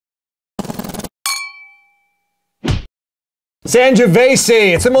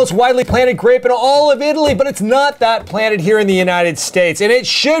Sangiovese, it's the most widely planted grape in all of Italy, but it's not that planted here in the United States. And it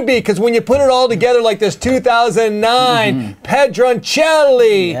should be, because when you put it all together like this 2009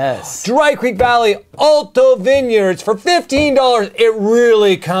 Pedroncelli, Dry Creek Valley, Alto Vineyards for $15, it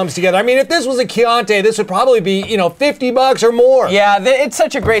really comes together. I mean, if this was a Chianti, this would probably be, you know, 50 bucks or more. Yeah, it's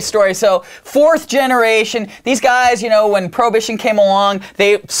such a great story. So, fourth generation, these guys, you know, when Prohibition came along,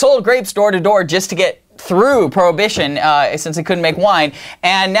 they sold grapes door to door just to get through Prohibition, since they couldn't make wine,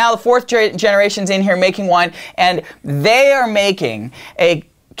 and now the fourth generation's in here making wine, and they are making a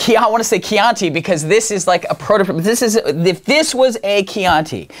I want to say Chianti because this is like a prototype. If this was a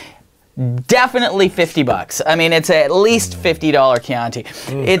Chianti, definitely 50 bucks. I mean, it's at least $50 Chianti.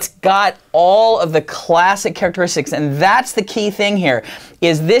 It's got all of the classic characteristics, and that's the key thing here.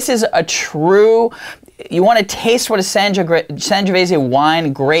 Is this is a true? You want to taste what a Sangiovese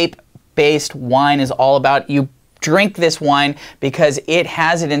wine, grape-based wine is all about. You drink this wine because it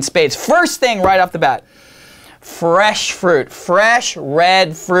has it in spades. First thing right off the bat, fresh fruit, fresh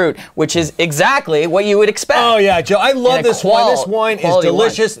red fruit, which is exactly what you would expect. Oh yeah, Joe, I love this wine. This wine is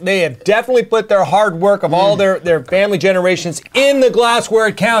delicious. They have definitely put their hard work of all their family generations in the glass where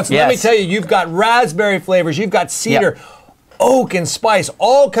it counts. Let me tell you, you've got raspberry flavors, you've got cedar, oak and spice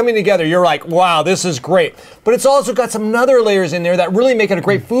all coming together. You're like, wow, this is great. But it's also got some other layers in there that really make it a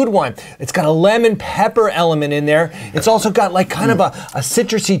great food wine. It's got a lemon pepper element in there. It's also got like kind of a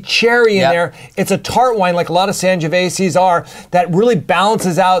citrusy cherry in there. It's a tart wine like a lot of Sangioveses are that really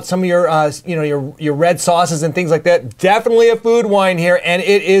balances out some of your your red sauces and things like that. Definitely a food wine here, and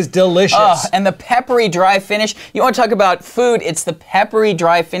it is delicious. Oh, and the peppery dry finish. You want to talk about food, it's the peppery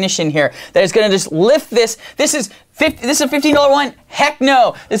dry finish in here that is going to just lift this. This is a $15 wine? Heck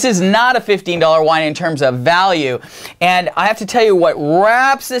no. This is not a $15 wine in terms of value. And I have to tell you, what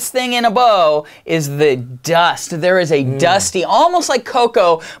wraps this thing in a bow is the dust. There is a dusty, almost like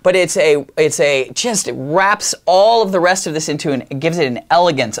cocoa, but it wraps all of the rest of this into it gives it an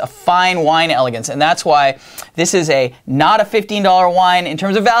elegance, a fine wine elegance. And that's why this is not a $15 wine in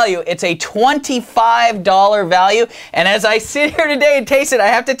terms of value. It's a $25 value. And as I sit here today and taste it, I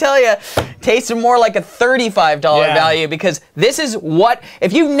have to tell you, it tastes more like a $35 value, because this is what,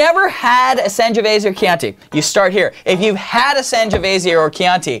 if you've never had a Sangiovese or Chianti, you start here. If you've had a Sangiovese or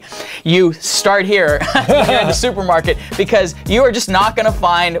Chianti, you start here in the supermarket, because you are just not going to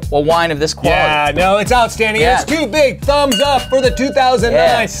find a wine of this quality. Yeah, no, it's outstanding. It's too big. Thumbs up for the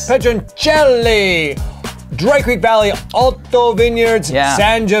 2009 Pedroncelli, Dry Creek Valley, Alto Vineyards,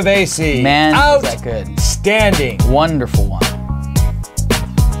 Sangiovese. Man, is that good. Outstanding. Wonderful wine.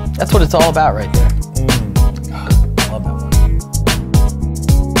 That's what it's all about right there.